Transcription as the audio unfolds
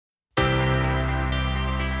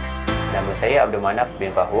Nama saya Abdul Manaf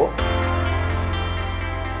bin Fahor.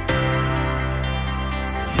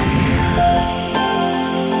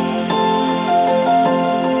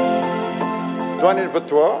 Tuan Yang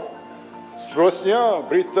Bertuah, seterusnya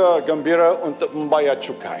berita gembira untuk membayar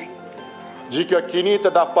cukai. Jika kini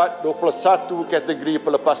terdapat 21 kategori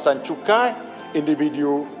pelepasan cukai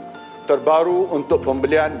individu terbaru untuk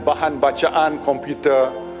pembelian bahan bacaan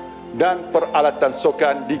komputer dan peralatan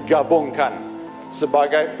sukan digabungkan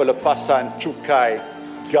sebagai pelepasan cukai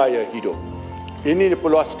gaya hidup. Ini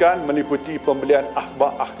diperluaskan meliputi pembelian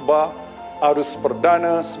akhbar-akhbar, arus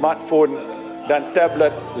perdana, smartphone dan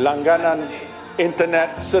tablet, langganan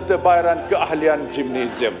internet serta bayaran keahlian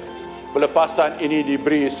gimnasium. Pelepasan ini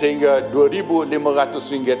diberi sehingga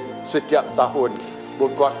RM2,500 setiap tahun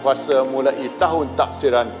berkuat kuasa mulai tahun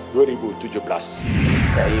taksiran 2017.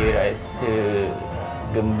 Saya rasa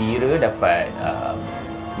gembira dapat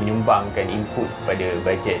menyumbangkan input pada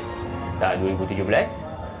bajet tahun 2017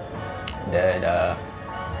 dan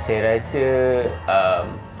saya rasa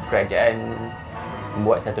kerajaan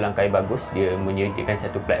membuat satu langkah yang bagus. Dia menyediakan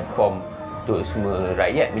satu platform untuk semua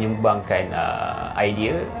rakyat menyumbangkan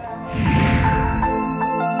idea.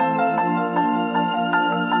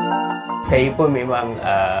 Saya pun memang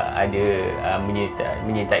ada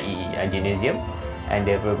menyertai gimnasium, dan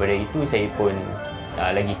daripada itu saya pun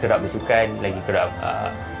lagi kerap bersukan, lagi kerap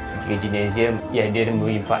ke gimnasium. Ya, dia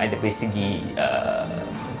memberi manfaat dari segi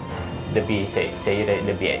saya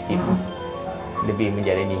lebih aktif, lebih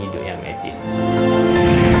menjalani hidup yang aktif.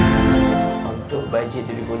 Untuk bajet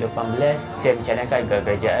 2018, saya mencanangkan agar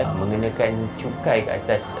kerajaan mengenakan cukai ke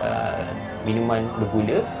atas minuman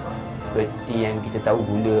bergula. Seperti yang kita tahu,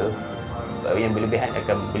 gula yang berlebihan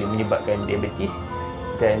boleh menyebabkan diabetes,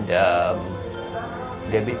 dan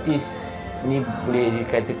diabetes ni boleh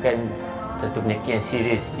dikatakan satu penyakit yang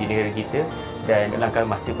serius di negara kita, dan dalam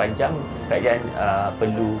masa panjang kerajaan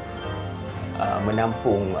perlu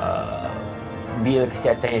menampung bil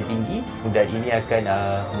kesihatan yang tinggi, dan ini akan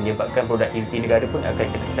menyebabkan produktiviti negara pun akan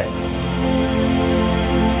terkesan.